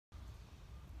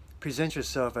Present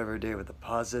yourself every day with a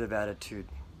positive attitude.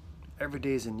 Every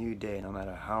day is a new day, no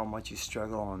matter how much you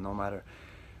struggle and no matter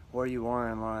where you are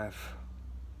in life,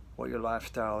 what your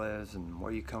lifestyle is and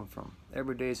where you come from.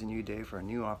 Every day is a new day for a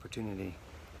new opportunity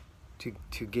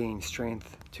to gain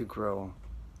strength, to grow,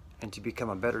 and to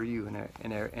become a better you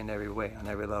in every way, on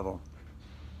every level.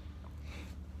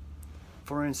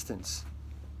 For instance,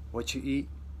 what you eat,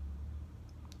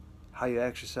 how you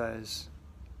exercise,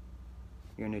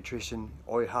 your nutrition,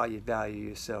 or how you value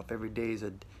yourself. Every day is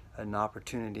an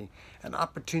opportunity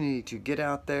to get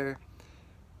out there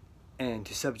and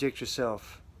to subject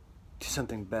yourself to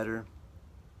something better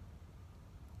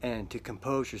and to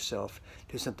compose yourself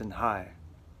to something higher.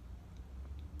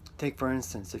 Take for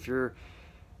instance, if you're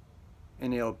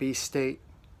in an obese state,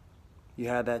 you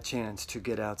have that chance to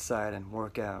get outside and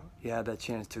work out. You have that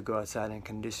chance to go outside and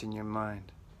condition your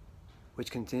mind,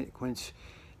 which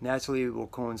naturally will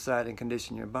coincide and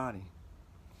condition your body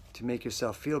to make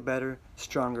yourself feel better,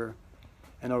 stronger,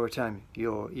 and over time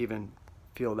you'll even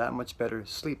feel that much better,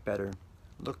 sleep better,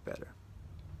 look better.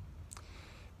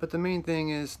 But the main thing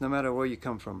is, no matter where you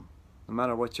come from, no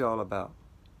matter what you're all about,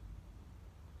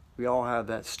 we all have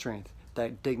that strength,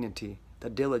 that dignity,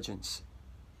 that diligence,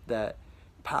 that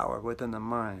power within the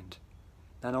mind.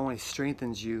 Not only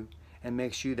strengthens you and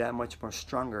makes you that much more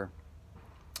stronger,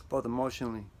 both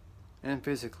emotionally and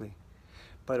physically,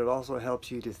 but it also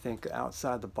helps you to think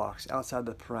outside the box, outside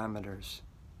the parameters,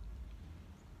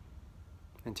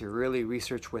 and to really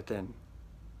research within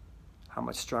how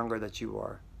much stronger that you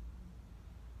are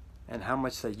and how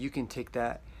much that you can take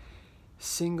that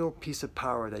single piece of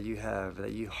power that you have,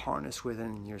 that you harness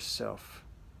within yourself,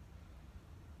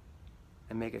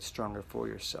 and make it stronger for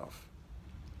yourself.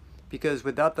 Because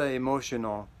without the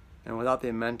emotional and without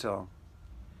the mental,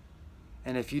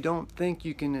 and if you don't think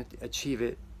you can achieve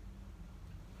it,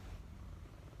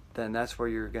 then that's where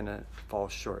you're gonna fall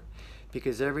short.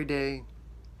 Because every day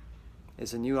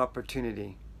is a new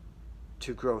opportunity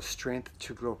to grow strength,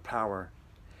 to grow power,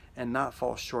 and not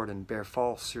fall short and bear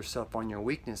false yourself on your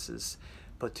weaknesses,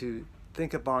 but to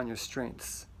think upon your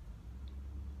strengths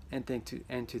and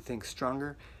to think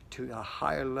stronger, to a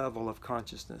higher level of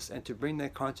consciousness, and to bring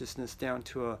that consciousness down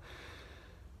to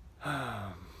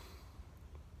a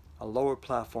lower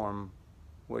platform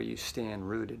where you stand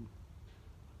rooted,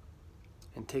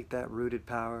 and take that rooted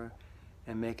power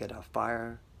and make it a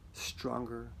fire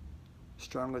stronger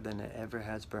than it ever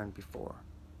has burned before,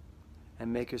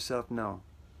 and make yourself know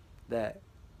that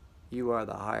you are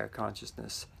the higher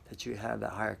consciousness, that you have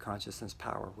that higher consciousness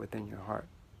power within your heart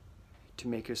to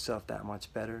make yourself that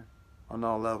much better on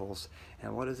all levels.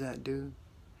 And what does that do?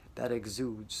 That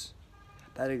exudes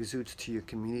to your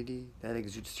community, that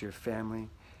exudes to your family,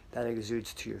 that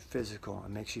exudes to your physical.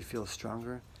 It makes you feel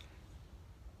stronger.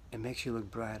 It makes you look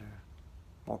brighter,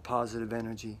 more positive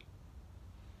energy.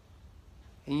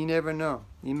 And you never know,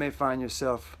 you may find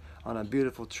yourself on a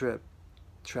beautiful trip,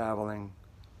 traveling,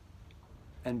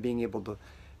 and being able to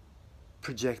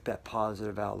project that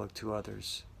positive outlook to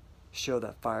others. Show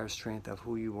that fire strength of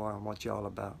who you are and what you're all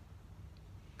about.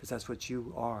 Because that's what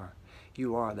you are.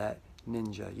 You are that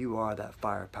ninja. You are that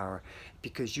firepower.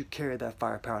 Because you carry that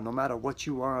firepower. No matter what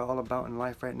you are all about in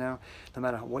life right now, no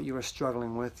matter what you are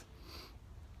struggling with,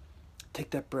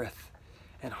 take that breath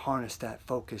and harness that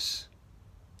focus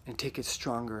and take it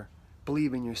stronger.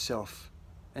 Believe in yourself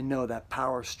and know that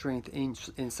power, strength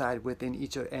inside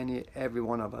within every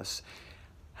one of us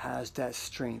has that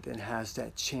strength and has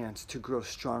that chance to grow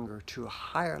stronger to a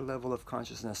higher level of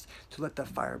consciousness, to let the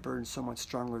fire burn so much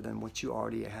stronger than what you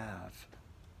already have.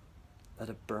 Let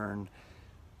it burn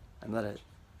and let it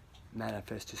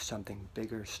manifest to something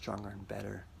bigger, stronger, and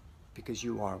better, because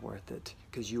you are worth it,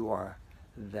 because you are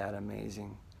that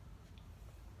amazing.